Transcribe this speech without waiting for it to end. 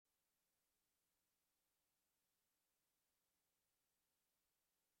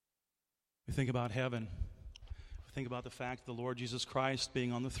We think about heaven. We think about the fact of the Lord Jesus Christ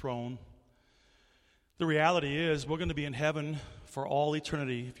being on the throne. The reality is we're going to be in heaven for all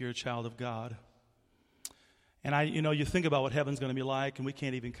eternity if you're a child of God. And you think about what heaven's going to be like, and we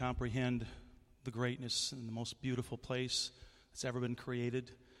can't even comprehend the greatness and the most beautiful place that's ever been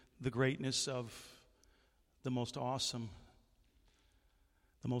created, the greatness of the most awesome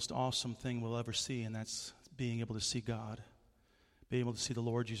thing we'll ever see, and that's being able to see God, being able to see the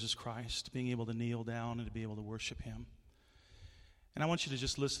Lord Jesus Christ, being able to kneel down and to be able to worship Him. And I want you to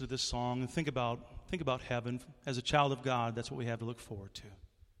just listen to this song and think about heaven. As a child of God, that's what we have to look forward to.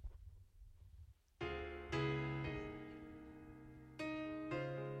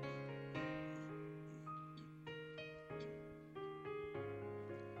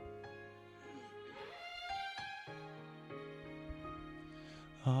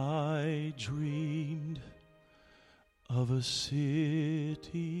 I dreamed of a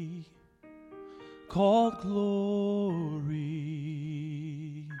city called Glory,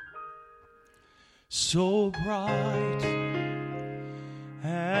 so bright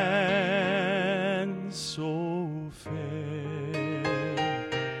and so fair.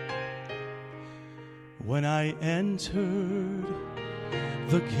 When I entered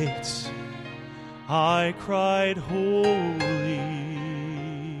the gates, I cried, holy.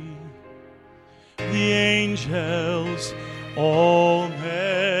 The angels all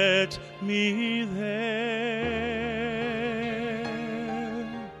met me there.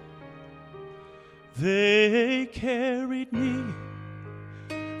 They carried me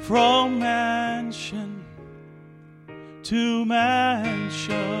from mansion to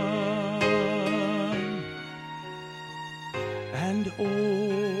mansion, and all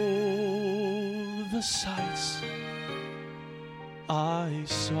the sights I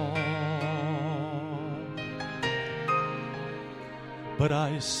saw. But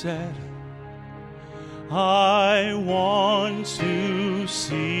I said, I want to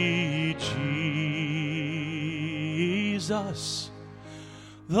see Jesus,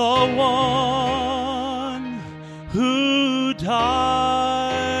 the one who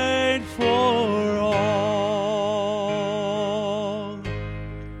died for all.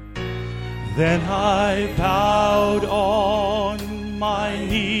 Then I bowed on my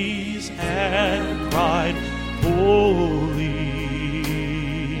knees and cried, holy.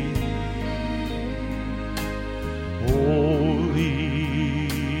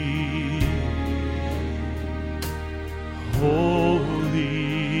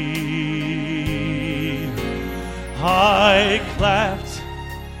 I clapped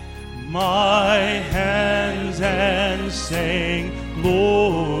my hands and sang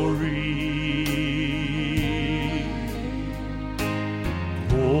glory,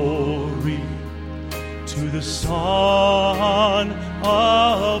 glory to the Son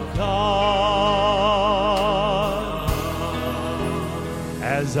of God.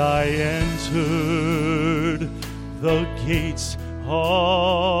 As I entered the gates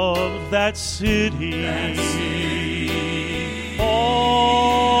of that city,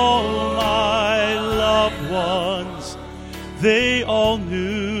 all my loved ones, they all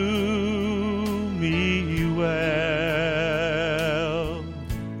knew me well.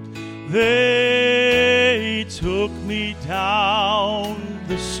 They took me down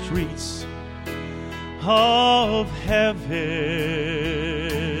the streets of heaven.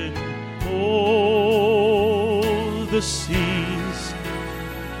 Oh, the scenes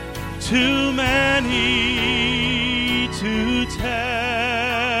too many to tell.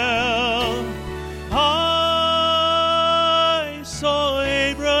 I saw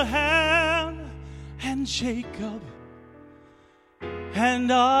Abraham and Jacob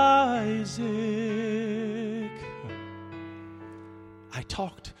and Isaac. I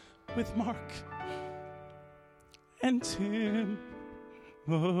talked with Mark and Timothy.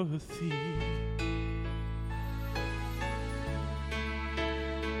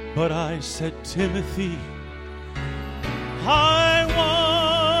 But I said, Timothy, I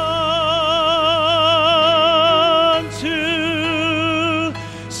want to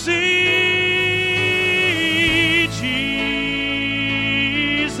see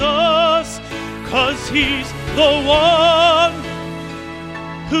Jesus, 'cause He's the one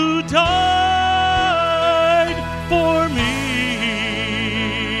who died for me.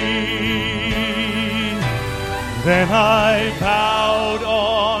 Then I bowed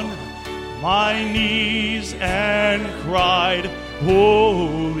on my knees and cried,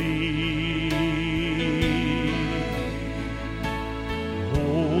 holy,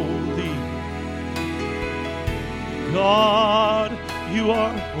 holy. God, you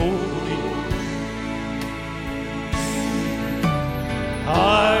are holy.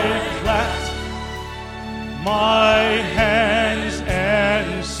 I clapped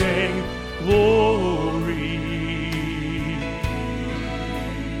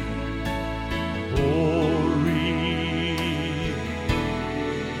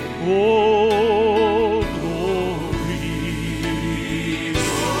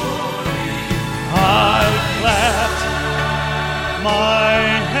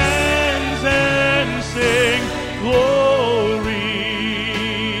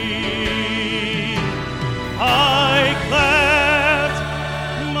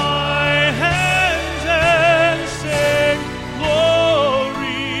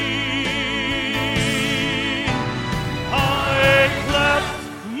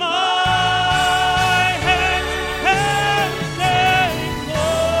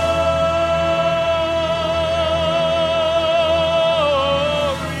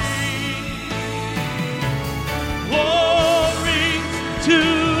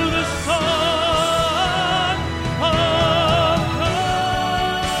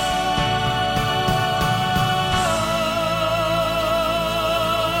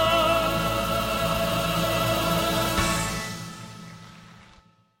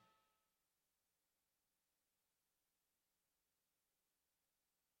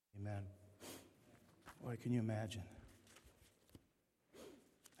Can you imagine?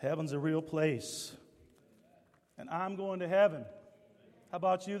 Heaven's a real place. And I'm going to heaven. How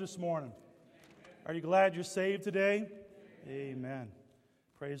about you this morning? Are you glad you're saved today? Amen.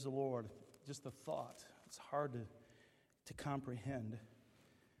 Praise the Lord. Just the thought. It's hard to comprehend.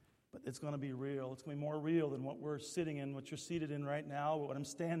 But it's going to be real. It's going to be more real than what we're sitting in, what you're seated in right now, what I'm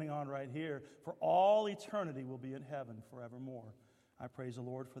standing on right here. For all eternity will be in heaven forevermore. I praise the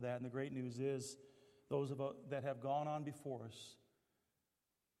Lord for that. And the great news is, those of us that have gone on before us,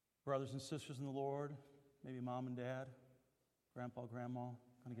 brothers and sisters in the Lord, maybe mom and dad, grandpa, grandma,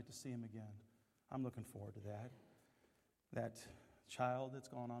 going to get to see him again. I'm looking forward to that. That child that's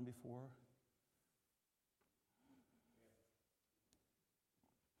gone on before.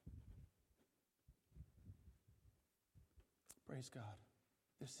 Praise God.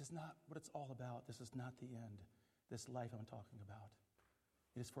 This is not what it's all about. This is not the end. This life I'm talking about.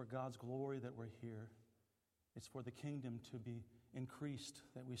 It is for God's glory that we're here. It's for the kingdom to be increased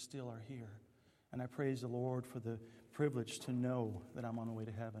that we still are here. And I praise the Lord for the privilege to know that I'm on the way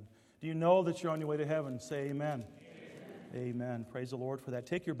to heaven. Do you know that you're on your way to heaven? Say amen. Amen. Amen. Praise the Lord for that.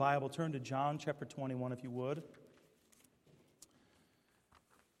 Take your Bible, turn to John chapter 21 if you would.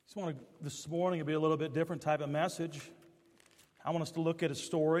 Just want to, this morning, it'll be a little bit different type of message. I want us to look at a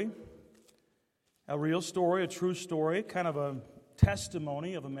story, a real story, a true story, kind of a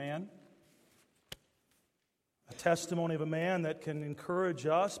testimony of a man. A testimony of a man that can encourage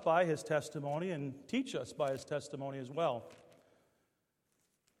us by his testimony and teach us by his testimony as well.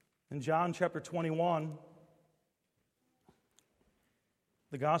 In John chapter 21,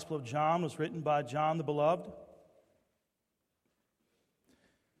 the Gospel of John was written by John the Beloved.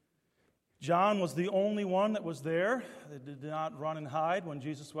 John was the only one that was there that did not run and hide when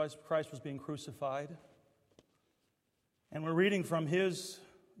Jesus Christ was being crucified. And we're reading from his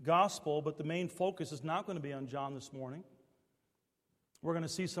gospel, but the main focus is not going to be on John this morning. We're going to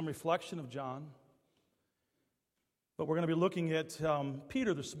see some reflection of John. But we're going to be looking at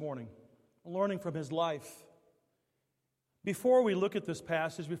Peter this morning, learning from his life. Before we look at this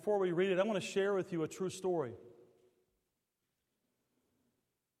passage, before we read it, I want to share with you a true story.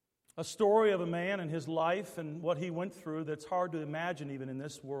 A story of a man and his life and what he went through that's hard to imagine even in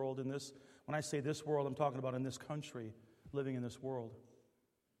this world. When I say this world, I'm talking about in this country, living in this world.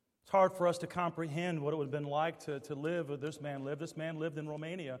 It's hard for us to comprehend what it would have been like to live where this man lived. This man lived in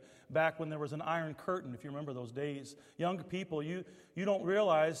Romania back when there was an Iron Curtain, if you remember those days. Younger people, you don't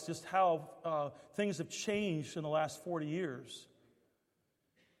realize just how things have changed in the last 40 years.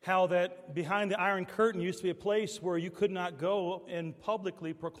 How that behind the Iron Curtain used to be a place where you could not go and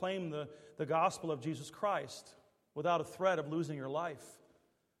publicly proclaim the gospel of Jesus Christ without a threat of losing your life.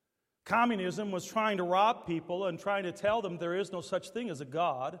 Communism was trying to rob people and trying to tell them there is no such thing as a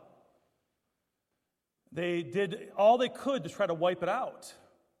God. They did all they could to try to wipe it out.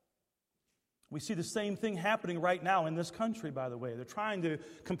 We see the same thing happening right now in this country, by the way. They're trying to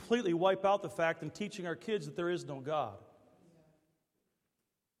completely wipe out the fact and teaching our kids that there is no God.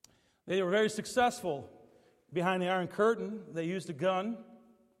 They were very successful behind the Iron Curtain. They used a gun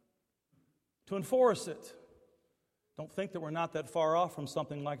to enforce it. Don't think that we're not that far off from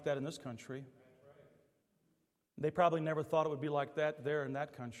something like that in this country. They probably never thought it would be like that there in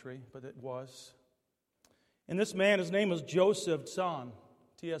that country, but it was. And this man, his name was Joseph Tson,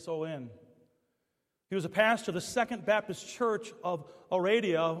 T-S-O-N. He was a pastor of the Second Baptist Church of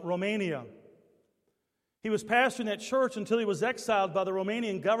Oradea, Romania. He was pastoring that church until he was exiled by the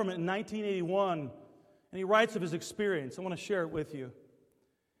Romanian government in 1981. And he writes of his experience. I want to share it with you.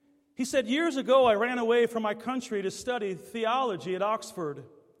 He said, "Years ago, I ran away from my country to study theology at Oxford.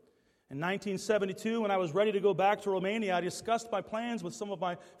 In 1972, when I was ready to go back to Romania, I discussed my plans with some of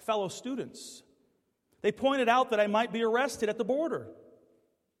my fellow students. They pointed out that I might be arrested at the border.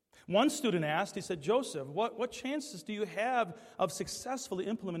 One student asked, he said, 'Joseph, what chances do you have of successfully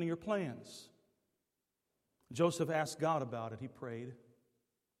implementing your plans?' Joseph asked God about it. He prayed.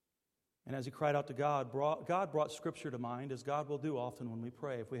 And as he cried out to God, God brought Scripture to mind, as God will do often when we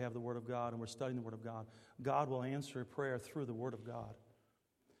pray. If we have the Word of God and we're studying the Word of God, God will answer prayer through the Word of God.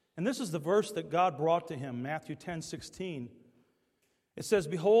 And this is the verse that God brought to him, Matthew 10:16. It says,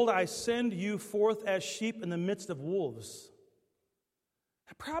 'Behold, I send you forth as sheep in the midst of wolves.'"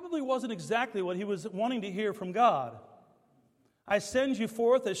 That probably wasn't exactly what he was wanting to hear from God. I send you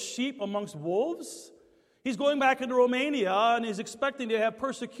forth as sheep amongst wolves? He's going back into Romania and he's expecting to have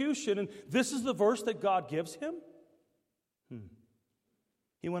persecution, and this is the verse that God gives him?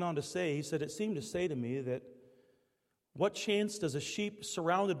 He went on to say, he said, "It seemed to say to me that what chance does a sheep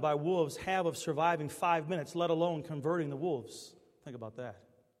surrounded by wolves have of surviving 5 minutes, let alone converting the wolves?" Think about that.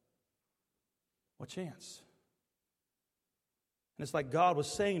 What chance? And it's like God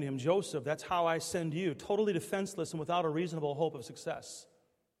was saying to him, Joseph, that's how I send you, totally defenseless and without a reasonable hope of success.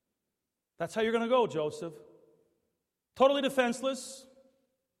 That's how you're going to go, Joseph. Totally defenseless.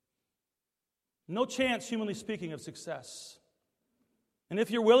 No chance, humanly speaking, of success. And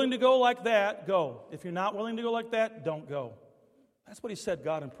if you're willing to go like that, go. If you're not willing to go like that, don't go. That's what he said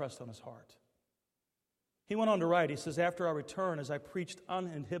God impressed on his heart. He went on to write, he says, after our return, as I preached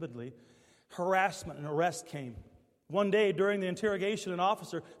uninhibitedly, harassment and arrest came. One day during the interrogation, an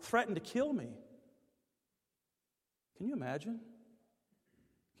officer threatened to kill me. Can you imagine?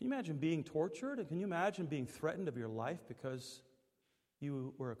 Can you imagine being tortured? And can you imagine being threatened of your life because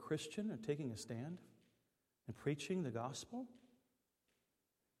you were a Christian and taking a stand and preaching the gospel?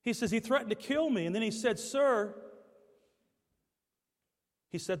 He says he threatened to kill me, and then he said, sir,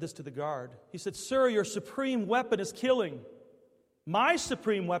 he said this to the guard. He said, sir, your supreme weapon is killing. My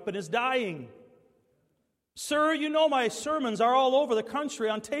supreme weapon is dying. Sir, you know my sermons are all over the country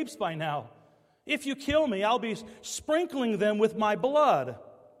on tapes by now. If you kill me, I'll be sprinkling them with my blood.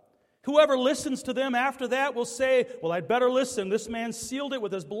 Whoever listens to them after that will say, well, I'd better listen. This man sealed it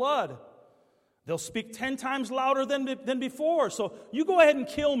with his blood. They'll speak 10 times louder than before. So you go ahead and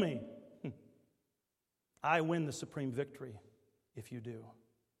kill me. I win the supreme victory if you do.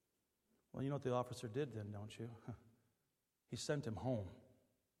 Well, you know what the officer did then, don't you? He sent him home.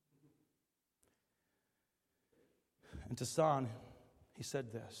 And to Son, he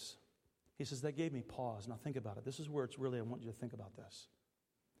said this. He says, that gave me pause. Now think about it. This is where it's really, I want you to think about this.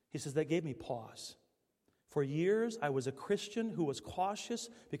 He says, that gave me pause. For years, I was a Christian who was cautious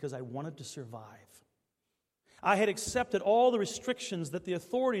because I wanted to survive. I had accepted all the restrictions that the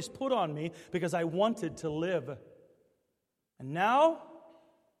authorities put on me because I wanted to live. And now,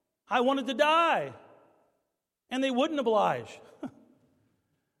 I wanted to die. And they wouldn't oblige.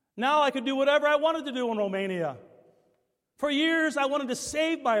 Now I could do whatever I wanted to do in Romania. For years, I wanted to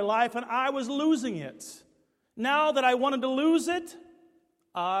save my life, and I was losing it. Now that I wanted to lose it,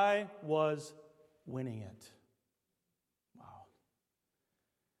 I was winning it. Wow.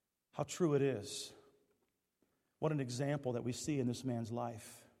 How true it is. What an example that we see in this man's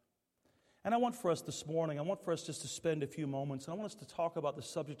life. And I want for us this morning, I want for us just to spend a few moments, and I want us to talk about the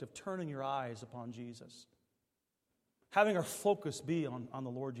subject of turning your eyes upon Jesus. Having our focus be on the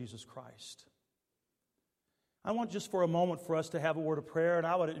Lord Jesus Christ. I want just for a moment for us to have a word of prayer, and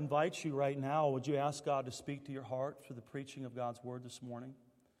I would invite you right now, would you ask God to speak to your heart through the preaching of God's Word this morning?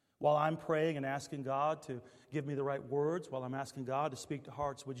 While I'm praying and asking God to give me the right words, while I'm asking God to speak to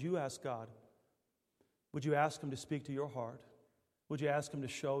hearts, would you ask God? Would you ask Him to speak to your heart? Would you ask Him to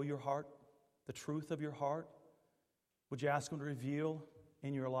show your heart the truth of your heart? Would you ask Him to reveal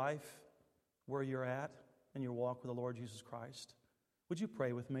in your life where you're at in your walk with the Lord Jesus Christ? Would you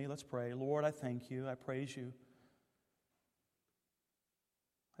pray with me? Let's pray. Lord, I thank you. I praise you.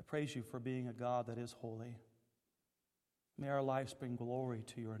 I praise you for being a God that is holy. May our lives bring glory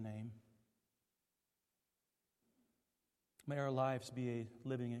to your name. May our lives be a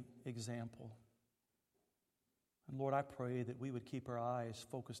living example. And Lord, I pray that we would keep our eyes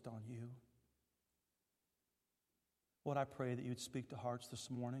focused on you. Lord, I pray that you would speak to hearts this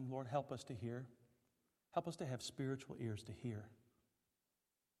morning. Lord, help us to hear. Help us to have spiritual ears to hear.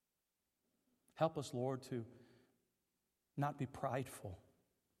 Help us, Lord, to not be prideful.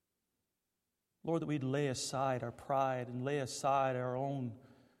 Lord, that we'd lay aside our pride and lay aside our own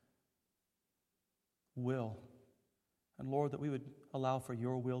will. And Lord, that we would allow for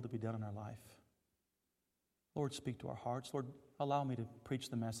your will to be done in our life. Lord, speak to our hearts. Lord, allow me to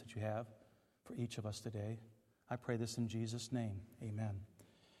preach the message you have for each of us today. I pray this in Jesus' name. Amen.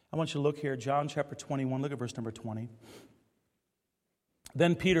 I want you to look here, John chapter 21, look at verse number 20.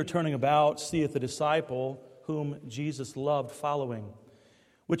 Then Peter, turning about, seeth the disciple whom Jesus loved following,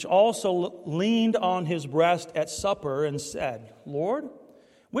 which also leaned on his breast at supper and said, Lord,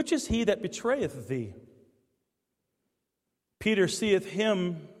 which is he that betrayeth thee? Peter, seeing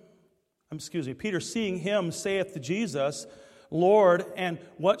him, saith to Jesus, Lord, and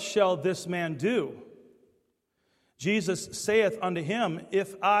what shall this man do? Jesus saith unto him,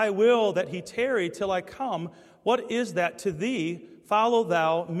 If I will that he tarry till I come, what is that to thee? Follow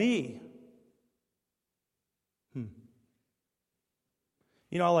thou me.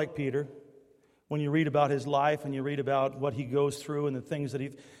 You know, I like Peter. When you read about his life and you read about what he goes through and the things that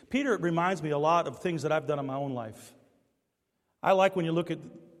Peter reminds me a lot of things that I've done in my own life. I like when you look at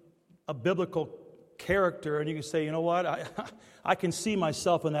a biblical character and you can say, you know what, I can see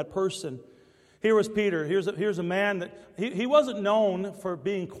myself in that person. Here was Peter. Here's a man that he wasn't known for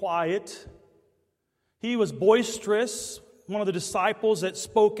being quiet. He was boisterous, one of the disciples that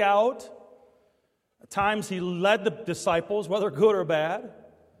spoke out. At times he led the disciples, whether good or bad.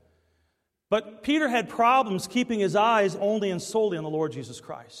 But Peter had problems keeping his eyes only and solely on the Lord Jesus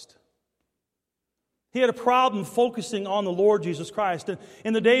Christ. He had a problem focusing on the Lord Jesus Christ. And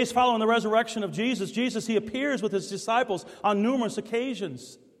in the days following the resurrection of Jesus, he appears with his disciples on numerous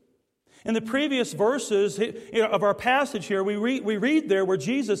occasions. In the previous verses of our passage here, we read there where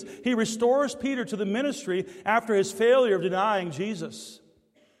Jesus, he restores Peter to the ministry after his failure of denying Jesus.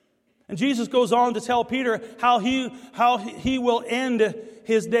 And Jesus goes on to tell Peter how he will end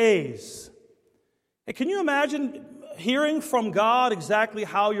his days. And can you imagine hearing from God exactly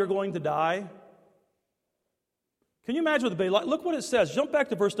how you're going to die? Can you imagine what the baby? Look what it says. Jump back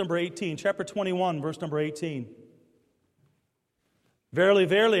to verse number 18, chapter 21, verse number 18. Verily,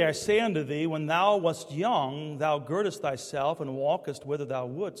 verily, I say unto thee, when thou wast young, thou girdest thyself and walkest whither thou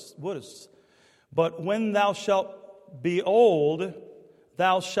wouldest. But when thou shalt be old,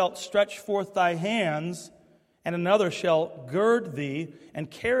 thou shalt stretch forth thy hands, and another shall gird thee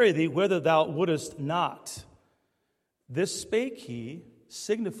and carry thee whither thou wouldest not. This spake he,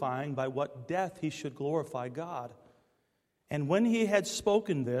 signifying by what death he should glorify God. And when he had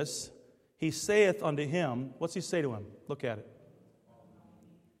spoken this, he saith unto him, what's he say to him? Look at it.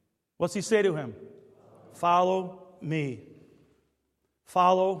 What's he say to him? Follow me.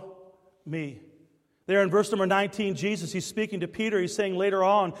 Follow me. There in verse number 19, Jesus, he's speaking to Peter. He's saying later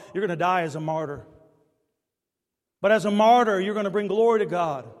on, you're going to die as a martyr. But as a martyr, you're going to bring glory to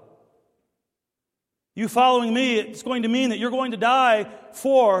God. You following me, it's going to mean that you're going to die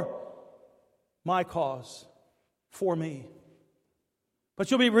for my cause, for me.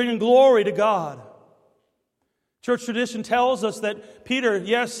 But you'll be bringing glory to God. Church tradition tells us that Peter,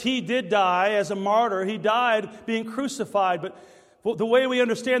 yes, he did die as a martyr. He died being crucified. But the way we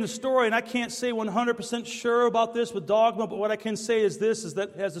understand the story, and I can't say 100% sure about this with dogma, but what I can say is this, is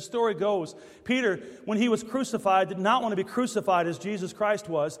that as the story goes, Peter, when he was crucified, did not want to be crucified as Jesus Christ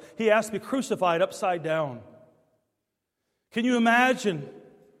was. He asked to be crucified upside down. Can you imagine?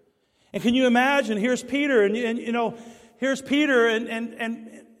 And can you imagine, here's Peter, and here's Peter,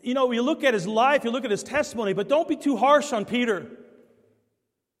 and you look at his life, you look at his testimony, but don't be too harsh on Peter.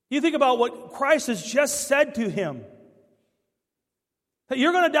 You think about what Christ has just said to him. That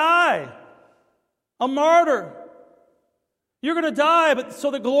you're going to die, a martyr. You're going to die, but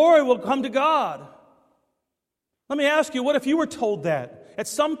so the glory will come to God. Let me ask you, what if you were told that at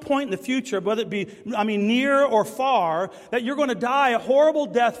some point in the future, whether it be, near or far, that you're going to die a horrible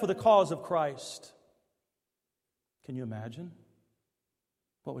death for the cause of Christ? Can you imagine?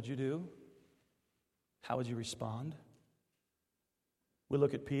 What would you do? How would you respond? We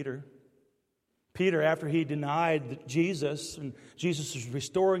look at Peter. Peter, after he denied Jesus, and Jesus was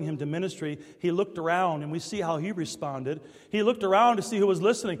restoring him to ministry, he looked around, and we see how he responded. He looked around to see who was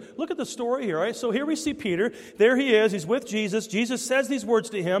listening. Look at the story here, right? So here we see Peter. There he is. He's with Jesus. Jesus says these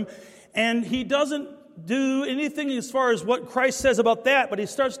words to him, and he doesn't do anything as far as what Christ says about that, but he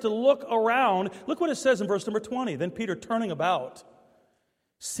starts to look around. Look what it says in verse number 20. Then Peter, turning about,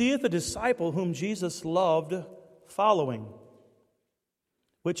 seeth a disciple whom Jesus loved following,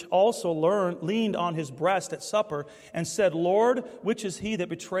 which also leaned on his breast at supper, and said, Lord, which is he that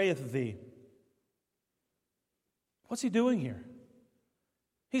betrayeth thee? What's he doing here?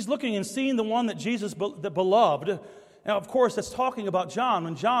 He's looking and seeing the one that Jesus, the beloved. Now, of course, that's talking about John.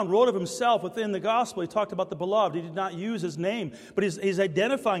 When John wrote of himself within the gospel, he talked about the beloved. He did not use his name, but he's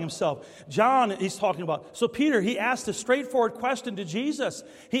identifying himself. John, he's talking about. So Peter, he asked a straightforward question to Jesus.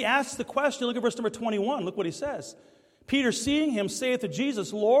 He asks the question, look at verse number 21. Look what he says. Peter, seeing him, saith to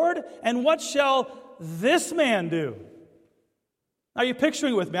Jesus, Lord, and what shall this man do? Are you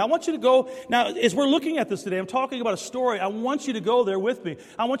picturing with me? I want you to go, now as we're looking at this today, I'm talking about a story. I want you to go there with me.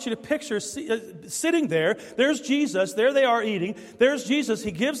 I want you to picture sitting there. There's Jesus. There they are eating. There's Jesus.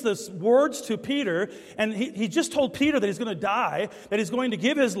 He gives this words to Peter, and he just told Peter that he's going to die, that he's going to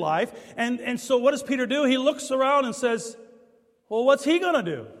give his life. And so what does Peter do? He looks around and says, well, what's he going to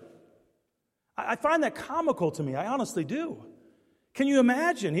do? I find that comical to me. I honestly do. Can you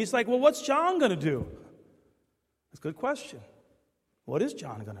imagine? He's like, well, what's John going to do? That's a good question. What is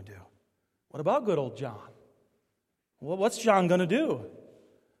John going to do? What about good old John? Well, what's John going to do?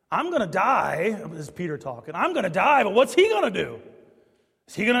 I'm going to die. This is Peter talking. I'm going to die, but what's he going to do?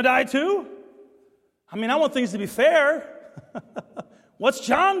 Is he going to die too? I want things to be fair. What's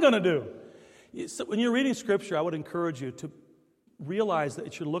John going to do? So when you're reading Scripture, I would encourage you to realize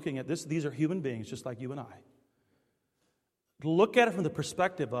that you're looking at this. These are human beings just like you and I. Look at it from the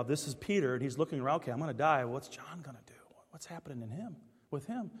perspective of, this is Peter, and he's looking around, okay, I'm going to die. What's John going to do? What's happening with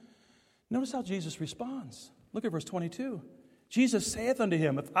him? Notice how Jesus responds. Look at verse 22. Jesus saith unto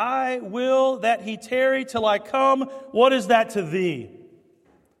him, If I will that he tarry till I come, what is that to thee?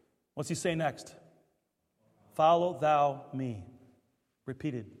 What's he say next? Follow thou me.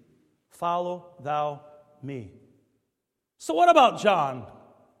 Repeated. Follow thou me. So what about John?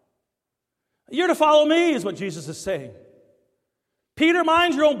 You're to follow me, is what Jesus is saying. Peter,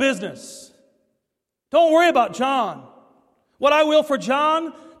 mind your own business. Don't worry about John. What I will for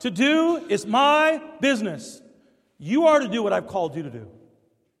John to do is my business. You are to do what I've called you to do.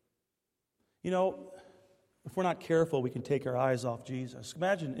 You know, if we're not careful, we can take our eyes off Jesus.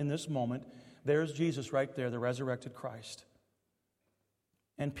 Imagine in this moment, there's Jesus right there, the resurrected Christ.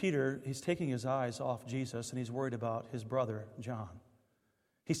 And Peter, he's taking his eyes off Jesus, and he's worried about his brother, John.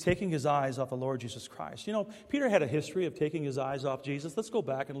 He's taking his eyes off the Lord Jesus Christ. You know, Peter had a history of taking his eyes off Jesus. Let's go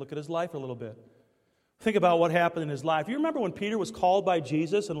back and look at his life a little bit. Think about what happened in his life. You remember when Peter was called by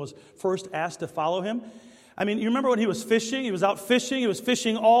Jesus and was first asked to follow him? I mean, you remember when he was fishing? He was out fishing. He was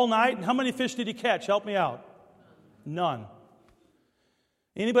fishing all night. And how many fish did he catch? Help me out. None.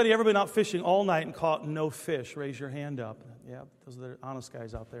 Anybody ever been out fishing all night and caught no fish? Raise your hand up. Yeah, those are the honest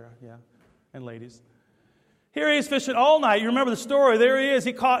guys out there. Yeah, and ladies. Here he is fishing all night. You remember the story. There he is.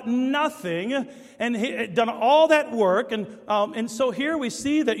 He caught nothing, and he had done all that work. And so here we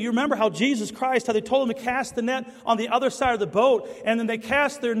see that you remember how Jesus Christ, how they told him to cast the net on the other side of the boat, and then they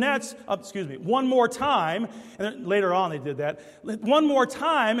cast their nets, one more time. And then later on they did that. One more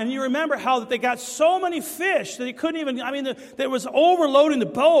time, and you remember how that they got so many fish that he couldn't even, that was overloading the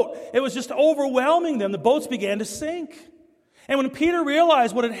boat. It was just overwhelming them. The boats began to sink. And when Peter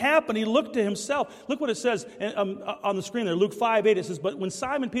realized what had happened, he looked to himself. Look what it says on the screen there, Luke 5:8. It says, But when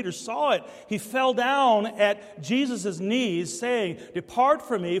Simon Peter saw it, he fell down at Jesus' knees, saying, Depart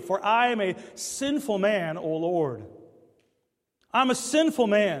from me, for I am a sinful man, O Lord. I'm a sinful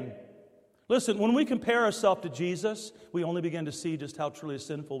man. Listen, when we compare ourselves to Jesus, we only begin to see just how truly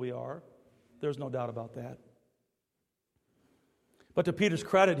sinful we are. There's no doubt about that. But to Peter's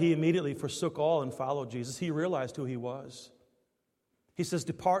credit, he immediately forsook all and followed Jesus. He realized who he was. He says,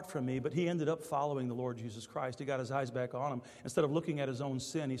 Depart from me, but he ended up following the Lord Jesus Christ. He got his eyes back on him. Instead of looking at his own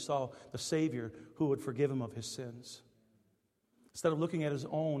sin, he saw the Savior who would forgive him of his sins. Instead of looking at his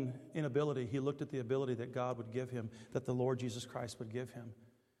own inability, he looked at the ability that God would give him, that the Lord Jesus Christ would give him.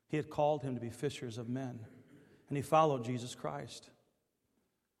 He had called him to be fishers of men, and he followed Jesus Christ.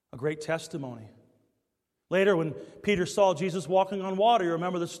 A great testimony. Later, when Peter saw Jesus walking on water, you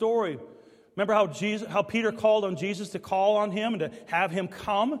remember the story. Remember how Peter called on Jesus to call on him and to have him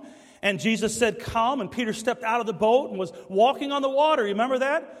come? And Jesus said, Come, and Peter stepped out of the boat and was walking on the water. You remember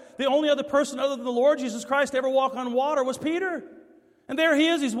that? The only other person other than the Lord Jesus Christ to ever walk on water was Peter. And there he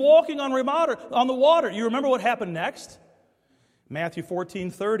is, he's walking on the water. You remember what happened next? Matthew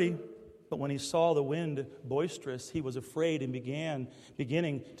 14:30. But when he saw the wind boisterous, he was afraid and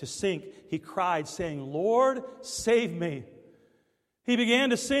beginning to sink. He cried, saying, Lord, save me. He began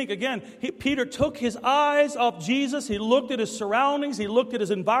to sink. Again, Peter took his eyes off Jesus. He looked at his surroundings. He looked at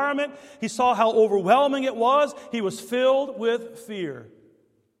his environment. He saw how overwhelming it was. He was filled with fear.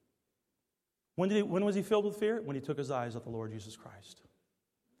 When was he filled with fear? When he took his eyes off the Lord Jesus Christ.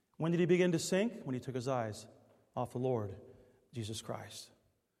 When did he begin to sink? When he took his eyes off the Lord Jesus Christ.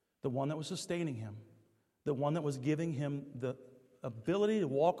 The one that was sustaining him. The one that was giving him the ability to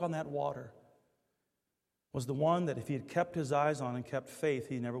walk on that water. Was the one that if he had kept his eyes on and kept faith,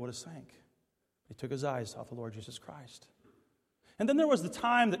 he never would have sank. He took his eyes off the Lord Jesus Christ. And then there was the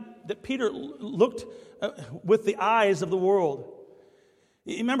time that Peter looked with the eyes of the world.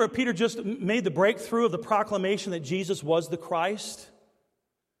 You remember, Peter just made the breakthrough of the proclamation that Jesus was the Christ.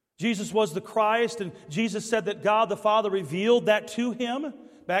 Jesus was the Christ, and Jesus said that God the Father revealed that to him.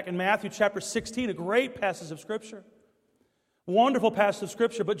 Back in Matthew chapter 16, a great passage of Scripture. Wonderful passage of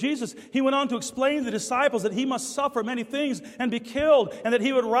Scripture. But Jesus, he went on to explain to the disciples that he must suffer many things and be killed, and that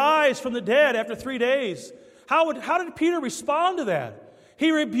he would rise from the dead after 3 days. How did Peter respond to that?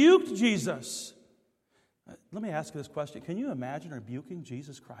 He rebuked Jesus. Let me ask you this question. Can you imagine rebuking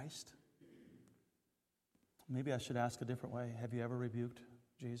Jesus Christ? Maybe I should ask a different way. Have you ever rebuked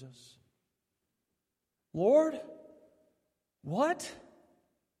Jesus? Lord, what?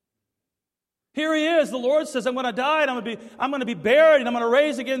 Here he is. The Lord says, I'm going to die, and I'm going to be buried, and I'm going to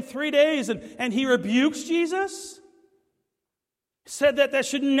raise again 3 days. And he rebukes Jesus? He said that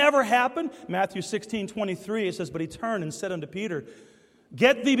should never happen. Matthew 16:23, it says, But he turned and said unto Peter,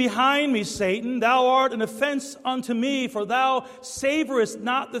 Get thee behind me, Satan. Thou art an offense unto me, for thou savorest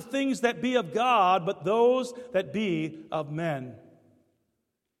not the things that be of God, but those that be of men.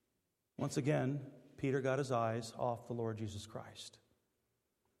 Once again, Peter got his eyes off the Lord Jesus Christ.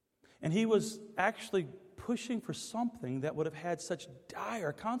 And he was actually pushing for something that would have had such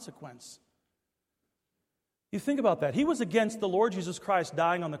dire consequence. You think about that. He was against the Lord Jesus Christ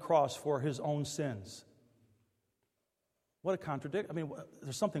dying on the cross for his own sins. What a contradiction. I mean,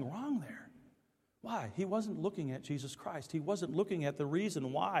 there's something wrong there. Why? He wasn't looking at Jesus Christ. He wasn't looking at the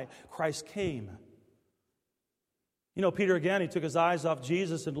reason why Christ came. You know, Peter again, he took his eyes off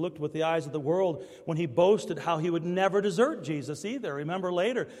Jesus and looked with the eyes of the world when he boasted how he would never desert Jesus either. Remember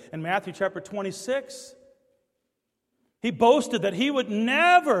later in Matthew chapter 26, he boasted that he would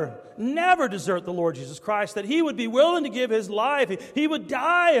never desert the Lord Jesus Christ, that he would be willing to give his life. He would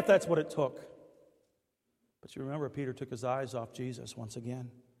die if that's what it took. But you remember, Peter took his eyes off Jesus once again.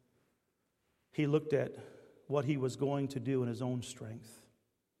 He looked at what he was going to do in his own strength.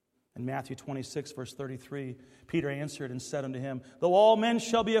 In Matthew 26, verse 33, Peter answered and said unto him, Though all men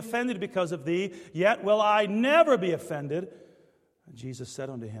shall be offended because of thee, yet will I never be offended. And Jesus said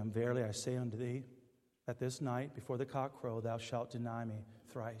unto him, Verily I say unto thee, that this night before the cock crow thou shalt deny me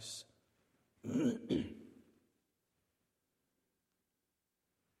thrice.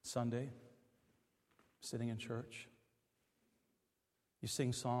 Sunday, sitting in church, you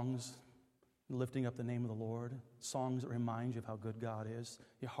sing songs lifting up the name of the Lord, songs that remind you of how good God is.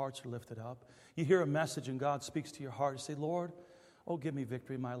 Your hearts are lifted up. You hear a message and God speaks to your heart. You say, Lord, oh, give me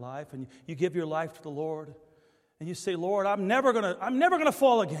victory in my life. And you give your life to the Lord. And you say, Lord, I'm never gonna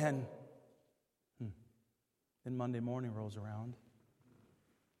fall again. Then Monday morning rolls around.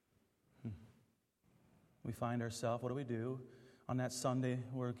 We find ourselves, what do? On that Sunday,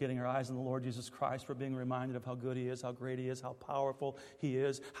 we're getting our eyes on the Lord Jesus Christ. We're being reminded of how good He is, how great He is, how powerful He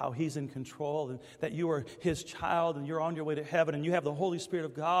is, how He's in control, and that you are His child, and you're on your way to heaven, and you have the Holy Spirit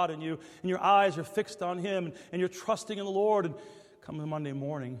of God, and your eyes are fixed on Him, and you're trusting in the Lord. And come Monday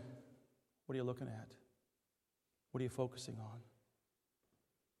morning, what are you looking at? What are you focusing on?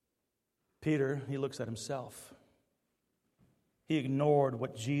 Peter, he looks at himself. He ignored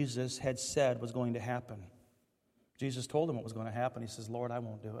what Jesus had said was going to happen. Jesus told him what was going to happen. He says, Lord, I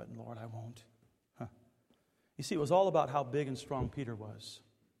won't do it, and Lord, I won't. You see, it was all about how big and strong Peter was.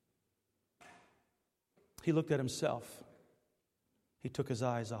 He looked at himself. He took his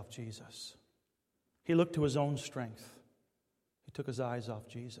eyes off Jesus. He looked to his own strength. He took his eyes off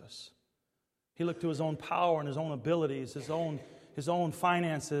Jesus. He looked to his own power and his own abilities, his own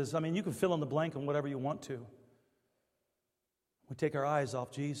finances. I mean, you can fill in the blank on whatever you want to. We take our eyes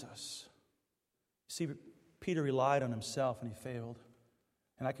off Jesus. See, Peter relied on himself and he failed.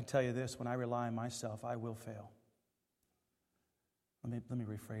 And I can tell you this, when I rely on myself, I will fail. Let me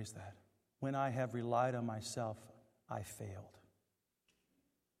rephrase that. When I have relied on myself, I failed.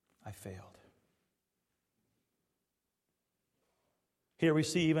 I failed. Here we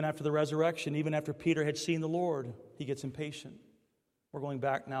see, even after the resurrection, even after Peter had seen the Lord, he gets impatient. We're going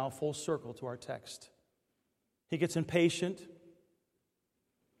back now full circle to our text. He gets impatient.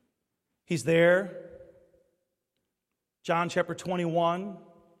 He's there. John chapter 21,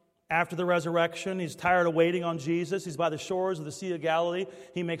 after the resurrection, he's tired of waiting on Jesus. He's by the shores of the Sea of Galilee.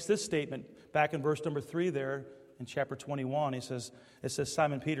 He makes this statement back in verse number 3 there in chapter 21. It says,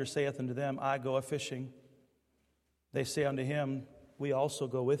 Simon Peter saith unto them, I go a-fishing. They say unto him, We also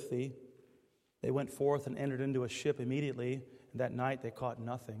go with thee. They went forth and entered into a ship immediately, and that night they caught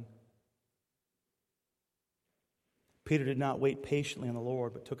nothing. Peter did not wait patiently on the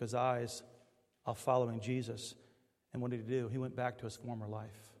Lord, but took his eyes off following Jesus. And what did he do? He went back to his former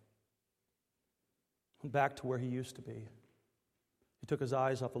life. Went back to where he used to be. He took his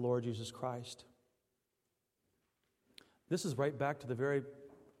eyes off the Lord Jesus Christ. This is right back to the very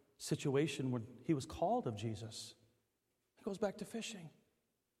situation where he was called of Jesus. He goes back to fishing.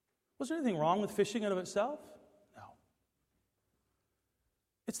 Was there anything wrong with fishing in of itself? No.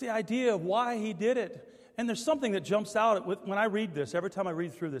 It's the idea of why he did it. And there's something that jumps out when I read this. Every time I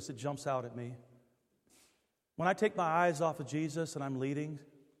read through this, it jumps out at me. When I take my eyes off of Jesus and I'm leading,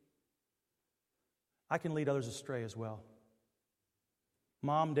 I can lead others astray as well.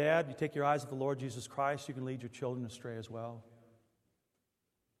 Mom, Dad, you take your eyes off the Lord Jesus Christ, you can lead your children astray as well.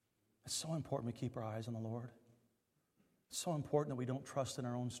 It's so important we keep our eyes on the Lord. It's so important that we don't trust in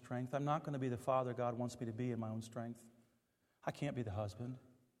our own strength. I'm not going to be the father God wants me to be in my own strength. I can't be the husband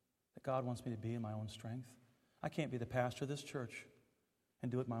that God wants me to be in my own strength. I can't be the pastor of this church and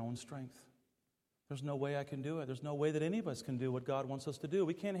do it in my own strength. There's no way I can do it. There's no way that any of us can do what God wants us to do.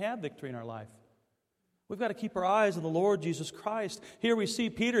 We can't have victory in our life. We've got to keep our eyes on the Lord Jesus Christ. Here we see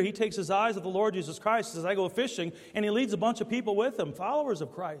Peter, he takes his eyes off the Lord Jesus Christ, says, I go fishing, and he leads a bunch of people with him, followers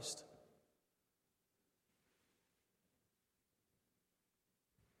of Christ.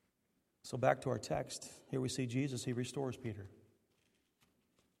 So back to our text. Here we see Jesus, he restores Peter.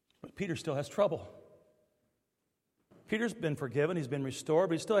 But Peter still has trouble. Peter's been forgiven, he's been restored,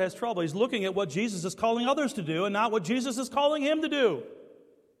 but he still has trouble. He's looking at what Jesus is calling others to do and not what Jesus is calling him to do.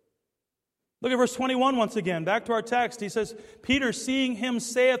 Look at verse 21 once again. Back to our text. He says, Peter, seeing him,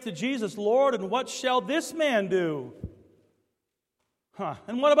 saith to Jesus, Lord, and what shall this man do?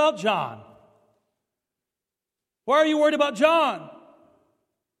 And what about John? Why are you worried about John?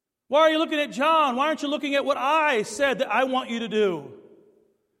 Why are you looking at John? Why aren't you looking at what I said that I want you to do?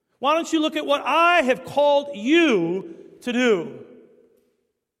 Why don't you look at what I have called you to do?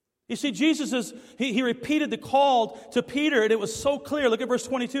 You see, he repeated the call to Peter, and it was so clear. Look at verse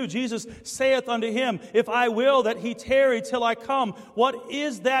 22. Jesus saith unto him, If I will that he tarry till I come, what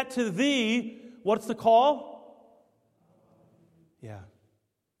is that to thee? What's the call? Yeah,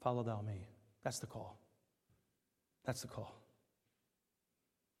 follow thou me. That's the call. That's the call.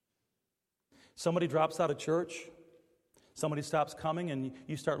 Somebody drops out of church. Somebody stops coming, and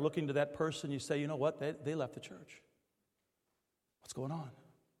you start looking to that person. You say, you know what? They left the church. What's going on?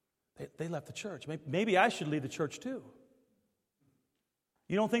 They left the church. Maybe I should leave the church too.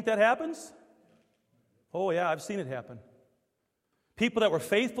 You don't think that happens? Oh, yeah, I've seen it happen. People that were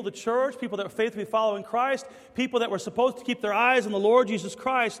faithful to church, people that were faithfully following Christ, people that were supposed to keep their eyes on the Lord Jesus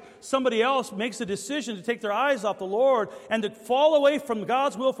Christ, somebody else makes a decision to take their eyes off the Lord and to fall away from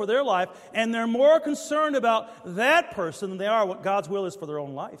God's will for their life, and they're more concerned about that person than they are what God's will is for their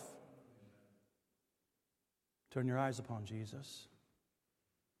own life. Turn your eyes upon Jesus.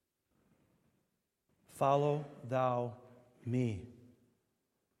 Follow thou me.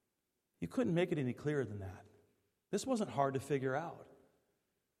 You couldn't make it any clearer than that. This wasn't hard to figure out.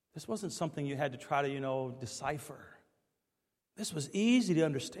 This wasn't something you had to try to, decipher. This was easy to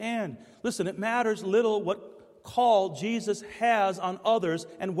understand. Listen, it matters little what call Jesus has on others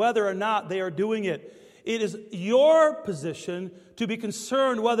and whether or not they are doing it. It is your position to be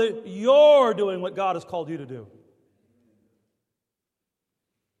concerned whether you're doing what God has called you to do.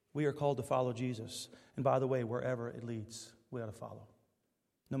 We are called to follow Jesus. And by the way, wherever it leads, we ought to follow.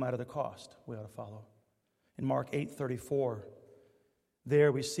 No matter the cost, we ought to follow. In Mark 8:34,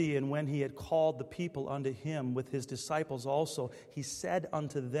 there we see, and when he had called the people unto him with his disciples also, he said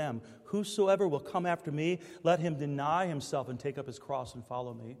unto them, Whosoever will come after me, let him deny himself and take up his cross and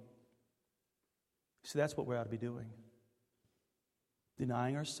follow me. See, that's what we ought to be doing.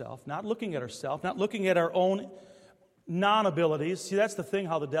 Denying ourselves, not looking at ourselves, not looking at our own non-abilities. See, that's the thing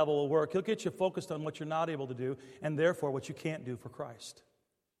how the devil will work. He'll get you focused on what you're not able to do, and therefore what you can't do for Christ.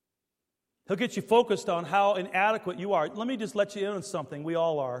 He'll get you focused on how inadequate you are. Let me just let you in on something. We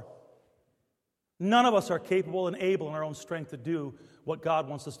all are. None of us are capable and able in our own strength to do what God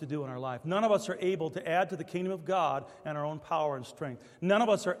wants us to do in our life. None of us are able to add to the kingdom of God in our own power and strength. None of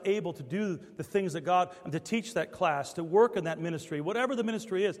us are able to do the things that God, to teach that class, to work in that ministry, whatever the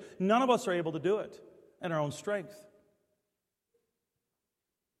ministry is. None of us are able to do it in our own strength.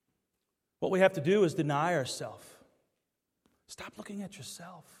 What we have to do is deny ourselves. Stop looking at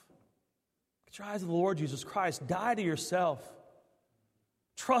yourself. Get your eyes on the Lord Jesus Christ. Die to yourself.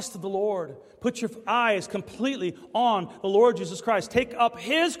 Trust the Lord. Put your eyes completely on the Lord Jesus Christ. Take up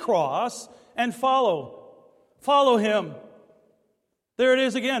His cross and follow. Follow Him. There it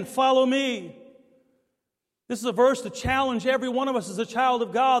is again. Follow me. This is a verse to challenge every one of us as a child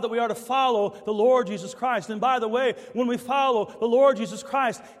of God that we are to follow the Lord Jesus Christ. And by the way, when we follow the Lord Jesus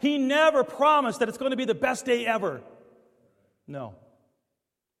Christ, He never promised that it's going to be the best day ever. No,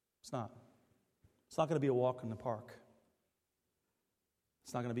 it's not. It's not going to be a walk in the park.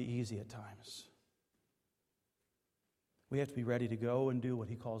 It's not going to be easy at times. We have to be ready to go and do what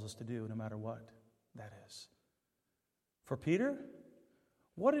He calls us to do, no matter what that is. For Peter,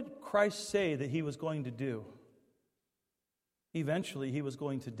 what did Christ say that He was going to do? Eventually, He was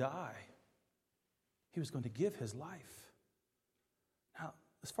going to die. He was going to give His life. Now,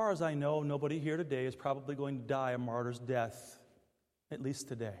 as far as I know, nobody here today is probably going to die a martyr's death, at least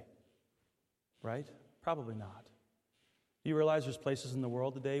today. Right? Probably not. Do you realize there's places in the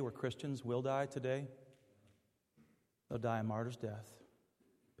world today where Christians will die today? They'll die a martyr's death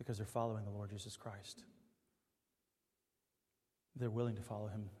because they're following the Lord Jesus Christ. They're willing to follow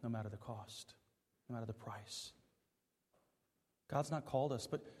Him no matter the cost, no matter the price. God's not called us,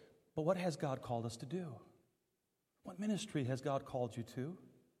 but what has God called us to do? What ministry has God called you to?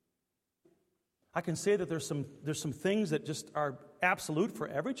 I can say that there's some things that just are absolute for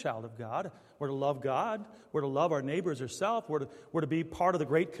every child of God. We're to love God. We're to love our neighbor as ourselves. We're to be part of the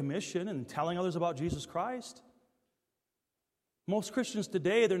Great Commission and telling others about Jesus Christ. Most Christians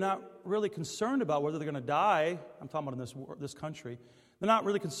today, they're not really concerned about whether they're going to die. I'm talking about in this country. They're not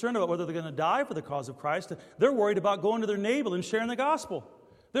really concerned about whether they're going to die for the cause of Christ. They're worried about going to their neighbor and sharing the gospel.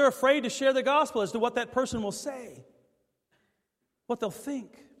 They're afraid to share the gospel as to what that person will say. what they'll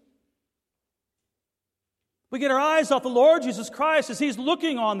think. We get our eyes off the Lord Jesus Christ as He's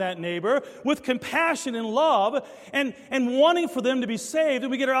looking on that neighbor with compassion and love and wanting for them to be saved. And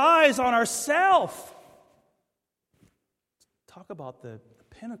we get our eyes on ourselves. Talk about the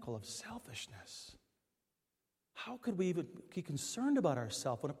pinnacle of selfishness. How could we even be concerned about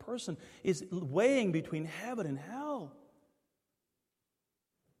ourselves when a person is weighing between heaven and hell?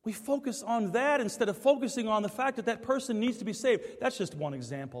 We focus on that instead of focusing on the fact that that person needs to be saved. That's just one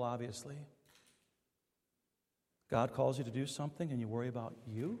example, obviously. God calls you to do something and you worry about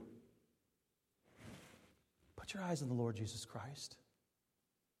you? Put your eyes on the Lord Jesus Christ.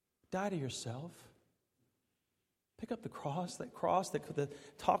 Die to yourself. Pick up the cross, that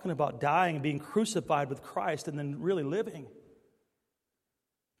talking about dying and being crucified with Christ and then really living.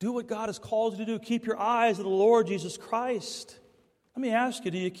 Do what God has called you to do. Keep your eyes on the Lord Jesus Christ. Let me ask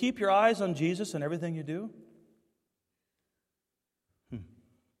you, do you keep your eyes on Jesus in everything you do?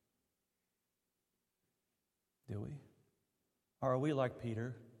 Do we? Or are we like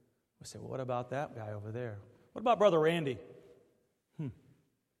Peter? We say, well, what about that guy over there? What about Brother Randy?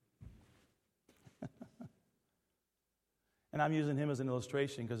 And I'm using him as an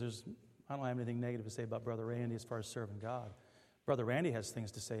illustration because I don't have anything negative to say about Brother Randy as far as serving God. Brother Randy has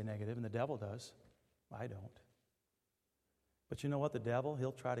things to say negative, and the devil does. I don't. But you know what? The devil,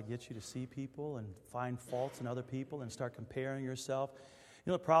 he'll try to get you to see people and find faults in other people and start comparing yourself. You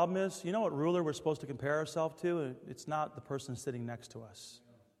know what the problem is? You know what ruler we're supposed to compare ourselves to? It's not the person sitting next to us.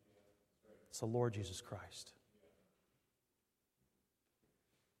 It's the Lord Jesus Christ.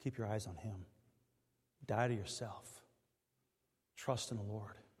 Keep your eyes on Him. Die to yourself. Trust in the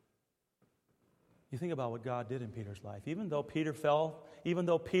Lord. You think about what God did in Peter's life. Even though Peter fell, even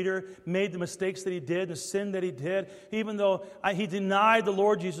though Peter made the mistakes that he did, the sin that he did, even though he denied the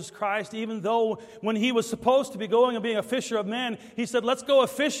Lord Jesus Christ, even though when he was supposed to be going and being a fisher of men, he said, let's go a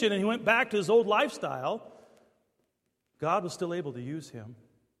fishing, and he went back to his old lifestyle, God was still able to use him.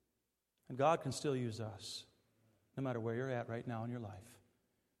 And God can still use us, no matter where you're at right now in your life.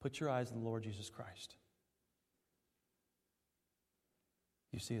 Put your eyes on the Lord Jesus Christ.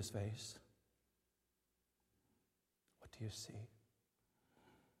 You see His face? What do you see?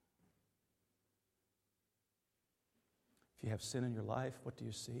 If you have sin in your life, what do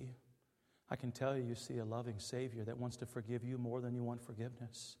you see? I can tell you, you see a loving Savior that wants to forgive you more than you want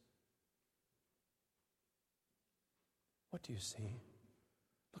forgiveness. What do you see?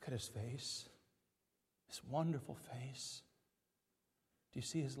 Look at His face. His wonderful face. Do you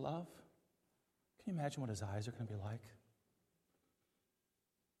see His love? Can you imagine what His eyes are going to be like?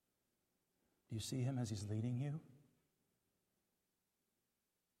 Do you see Him as He's leading you?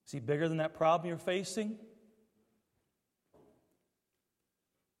 Is He bigger than that problem you're facing?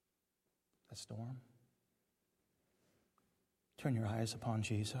 That storm? Turn your eyes upon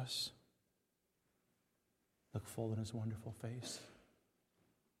Jesus. Look full in His wonderful face.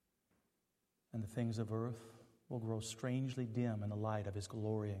 And the things of earth will grow strangely dim in the light of His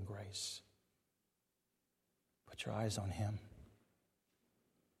glory and grace. Put your eyes on Him.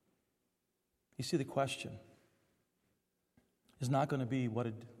 You see, the question is not going to be, what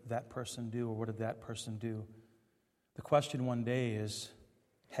did that person do or what did that person do? The question one day is,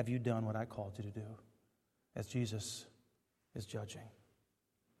 have you done what I called you to do? As Jesus is judging.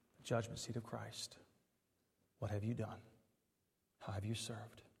 The judgment seat of Christ. What have you done? How have you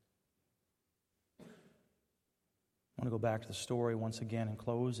served? I want to go back to the story once again in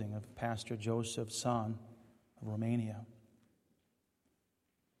closing of Pastor Joseph San of Romania.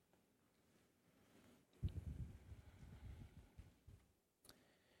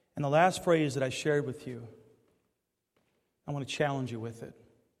 And the last phrase that I shared with you, I want to challenge you with it.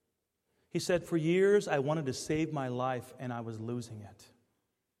 He said, for years I wanted to save my life and I was losing it.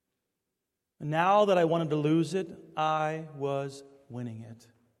 Now that I wanted to lose it, I was winning it.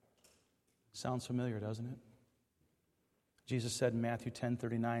 Sounds familiar, doesn't it? Jesus said in Matthew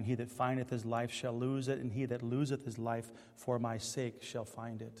 10:39, he that findeth his life shall lose it, and he that loseth his life for my sake shall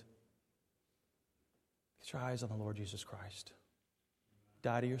find it. Get your eyes on the Lord Jesus Christ.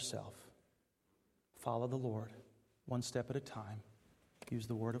 Die to yourself. Follow the Lord one step at a time. Use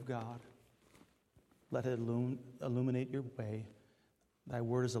the Word of God. Let it illuminate your way. Thy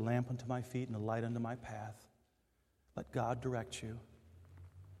Word is a lamp unto my feet and a light unto my path. Let God direct you.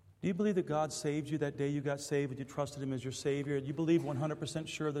 Do you believe that God saved you that day you got saved and you trusted Him as your Savior? Do you believe 100%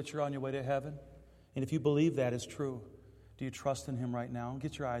 sure that you're on your way to heaven? And if you believe that is true, do you trust in Him right now?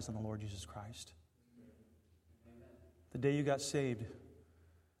 Get your eyes on the Lord Jesus Christ. The day you got saved,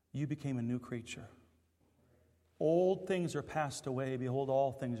 you became a new creature. Old things are passed away. Behold,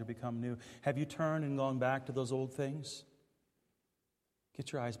 all things are become new. Have you turned and gone back to those old things?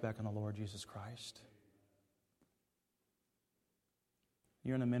 Get your eyes back on the Lord Jesus Christ.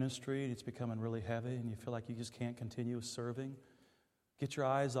 You're in a ministry and it's becoming really heavy and you feel like you just can't continue serving. Get your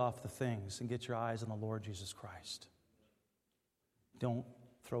eyes off the things and get your eyes on the Lord Jesus Christ. Don't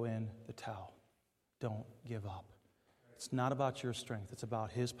throw in the towel. Don't give up. It's not about your strength. It's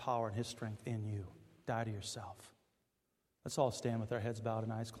about His power and His strength in you. Die to yourself. Let's all stand with our heads bowed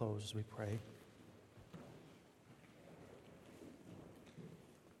and eyes closed as we pray.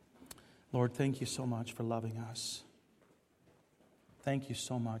 Lord, thank you so much for loving us. Thank you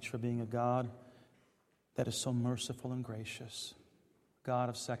so much for being a God that is so merciful and gracious. God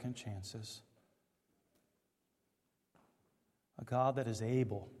of second chances. A God that is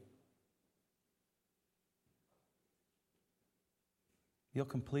able. You'll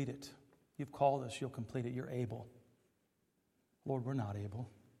complete it. You've called us, you'll complete it. You're able. Lord, we're not able.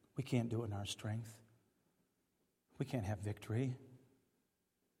 We can't do it in our strength. We can't have victory.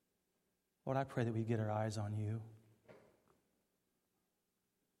 Lord, I pray that we get our eyes on you.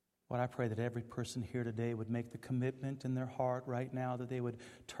 Lord, I pray that every person here today would make the commitment in their heart right now that they would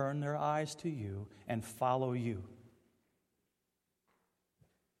turn their eyes to you and follow you.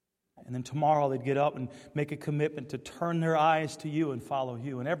 And then tomorrow they'd get up and make a commitment to turn their eyes to you and follow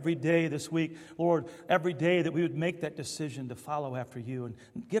you. And every day this week, Lord, every day that we would make that decision to follow after you and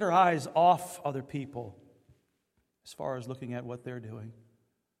get our eyes off other people as far as looking at what they're doing.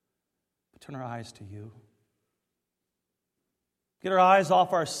 But turn our eyes to you. Get our eyes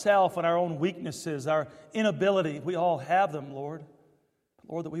off ourselves and our own weaknesses, our inability. We all have them, Lord.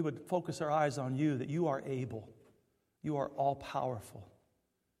 Lord, that we would focus our eyes on you, that you are able. You are all-powerful.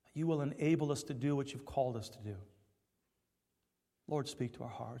 You will enable us to do what you've called us to do. Lord, speak to our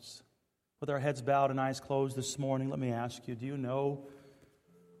hearts. With our heads bowed and eyes closed this morning, let me ask you, do you know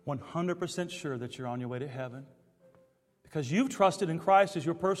 100% sure that you're on your way to heaven? Because you've trusted in Christ as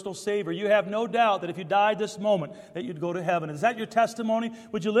your personal Savior. You have no doubt that if you died this moment, that you'd go to heaven. Is that your testimony?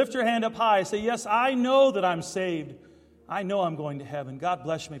 Would you lift your hand up high and say, yes, I know that I'm saved. I know I'm going to heaven. God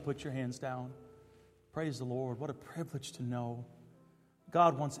bless you. Put your hands down. Praise the Lord. What a privilege to know.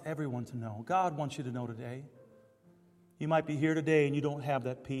 God wants everyone to know. God wants you to know today. You might be here today and you don't have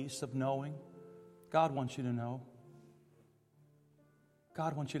that peace of knowing. God wants you to know.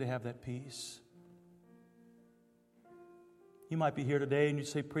 God wants you to have that peace. You might be here today and you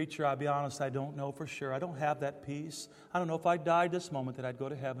say, preacher, I'll be honest, I don't know for sure. I don't have that peace. I don't know if I died this moment that I'd go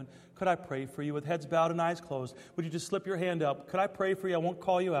to heaven. Could I pray for you with heads bowed and eyes closed? Would you just slip your hand up? Could I pray for you? I won't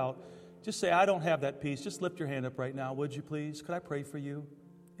call you out. Just say, I don't have that peace. Just lift your hand up right now, would you please? Could I pray for you?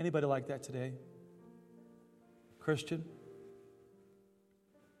 Anybody like that today? Christian?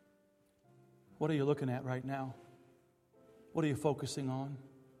 What are you looking at right now? What are you focusing on?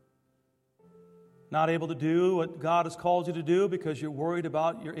 Not able to do what God has called you to do because you're worried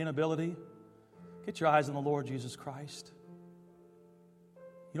about your inability? Get your eyes on the Lord Jesus Christ.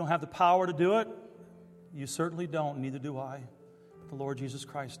 You don't have the power to do it. You certainly don't, neither do I. But the Lord Jesus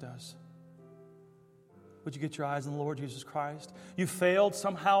Christ does. Would you get your eyes on the Lord Jesus Christ? You failed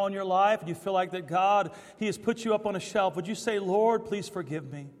somehow in your life and you feel like that God, He has put you up on a shelf. Would you say, Lord, please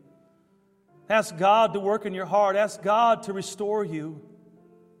forgive me? Ask God to work in your heart. Ask God to restore you.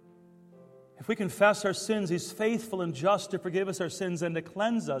 If we confess our sins, He's faithful and just to forgive us our sins and to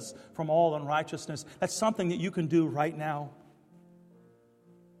cleanse us from all unrighteousness. That's something that you can do right now.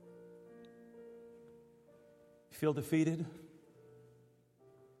 You feel defeated?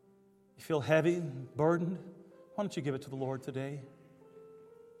 You feel heavy, burdened? Why don't you give it to the Lord today?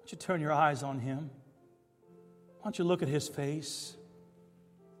 Why don't you turn your eyes on Him? Why don't you look at His face?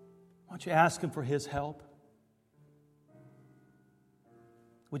 Why don't you ask Him for His help?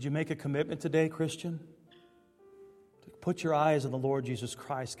 Would you make a commitment today, Christian? To put your eyes on the Lord Jesus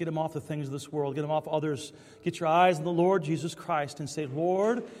Christ. Get Him off the things of this world. Get Him off others. Get your eyes on the Lord Jesus Christ and say,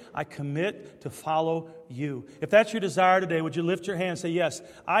 Lord, I commit to follow you. If that's your desire today, would you lift your hand and say, yes,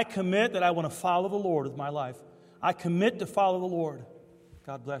 I commit that I want to follow the Lord with my life. I commit to follow the Lord.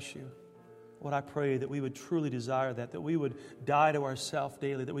 God bless you. Lord, I pray that we would truly desire that we would die to ourselves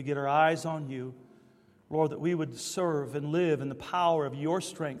daily, that we get our eyes on you. Lord, that we would serve and live in the power of your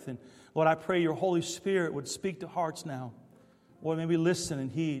strength. And Lord, I pray your Holy Spirit would speak to hearts now. Lord, may we listen and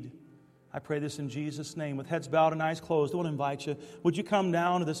heed. I pray this in Jesus' name. With heads bowed and eyes closed, I want to invite you. Would you come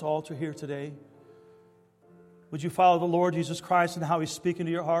down to this altar here today? Would you follow the Lord Jesus Christ and how He's speaking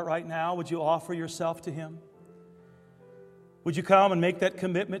to your heart right now? Would you offer yourself to Him? Would you come and make that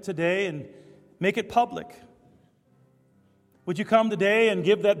commitment today and make it public? Would you come today and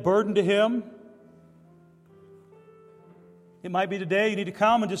give that burden to Him? It might be today you need to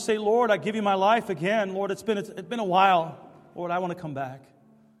come and just say, Lord, I give you my life again. Lord, it's been a while. Lord, I want to come back.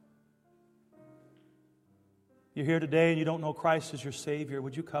 You're here today and you don't know Christ as your Savior.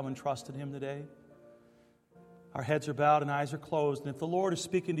 Would you come and trust in Him today? Our heads are bowed and eyes are closed. And if the Lord is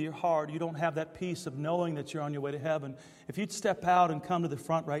speaking to your heart, you don't have that peace of knowing that you're on your way to heaven. If you'd step out and come to the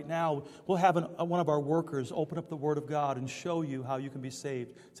front right now, we'll have one of our workers open up the Word of God and show you how you can be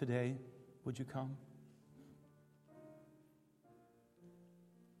saved today. Would you come?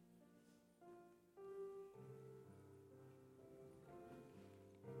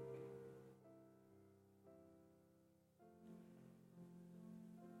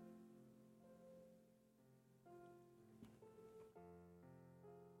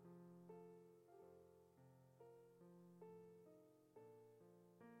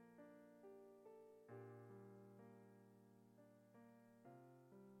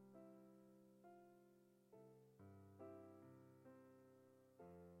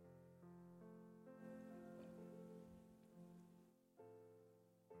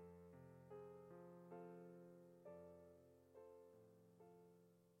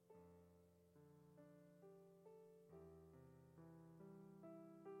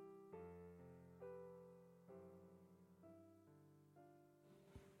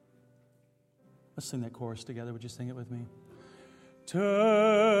 Let's sing that chorus together. Would you sing it with me?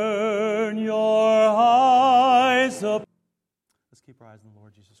 Turn your eyes up. Let's keep our eyes on the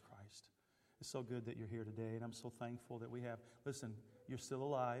Lord Jesus Christ. It's so good that you're here today, and I'm so thankful that we have. Listen, you're still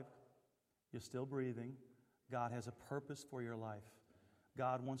alive. You're still breathing. God has a purpose for your life.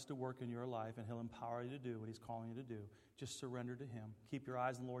 God wants to work in your life, and He'll empower you to do what He's calling you to do. Just surrender to Him. Keep your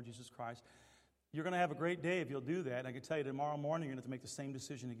eyes on the Lord Jesus Christ. You're going to have a great day if you'll do that. And I can tell you tomorrow morning you're going to have to make the same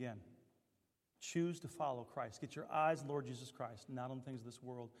decision again. Choose to follow Christ. Get your eyes on Lord Jesus Christ, not on things of this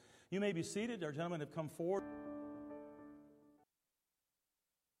world. You may be seated. Our gentlemen have come forward.